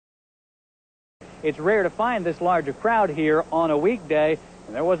It's rare to find this large a crowd here on a weekday,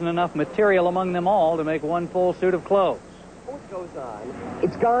 and there wasn't enough material among them all to make one full suit of clothes. What goes on?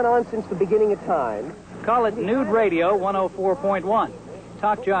 It's gone on since the beginning of time. Call it Nude Radio 104.1.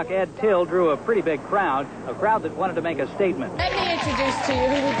 Talk jock Ed Tyll drew a pretty big crowd, a crowd that wanted to make a statement. Let me introduce to you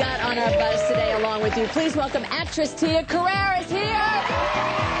who we've got on our buzz today along with you. Please welcome actress Tia Carrere is here.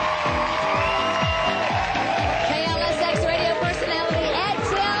 KLSX radio personality Ed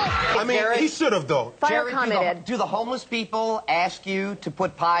Tyll. I mean, he should have, though. Fire comment, Ed. Do the homeless people ask you to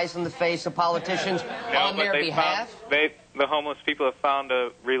put pies in the face of politicians on their behalf? The homeless people have found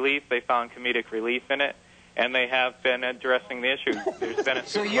a relief. They found comedic relief in it. And they have been addressing the issue. There's been a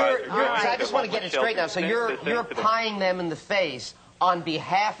so I just want to get it straight now. So you're pieing them in the face on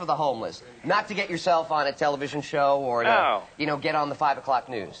behalf of the homeless, not to get yourself on a television show or to, get on the 5 o'clock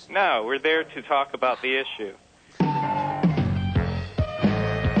news. No, we're there to talk about the issue.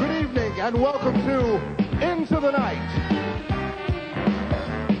 Good evening and welcome to Into the Night.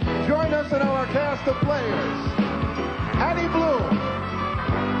 Join us in our cast of players: Annie Bloom,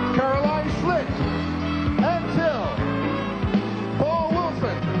 Caroline Schlitt, and Tyll, Paul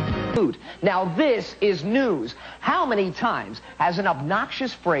Wilson. Now this is news. How many times has an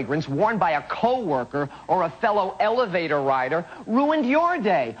obnoxious fragrance worn by a co-worker or a fellow elevator rider ruined your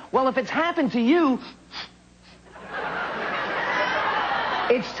day? Well, if it's happened to you,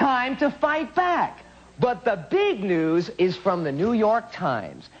 it's time to fight back. But the big news is from the New York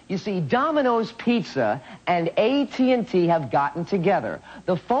Times. You see, Domino's Pizza and AT&T have gotten together.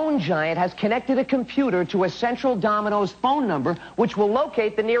 The phone giant has connected a computer to a central Domino's phone number, which will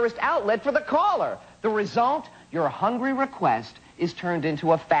locate the nearest outlet for the caller. The result? Your hungry request is turned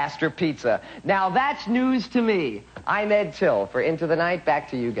into a faster pizza. Now that's news to me. I'm Ed Tyll for Into the Night. Back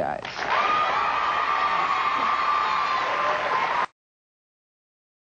to you guys.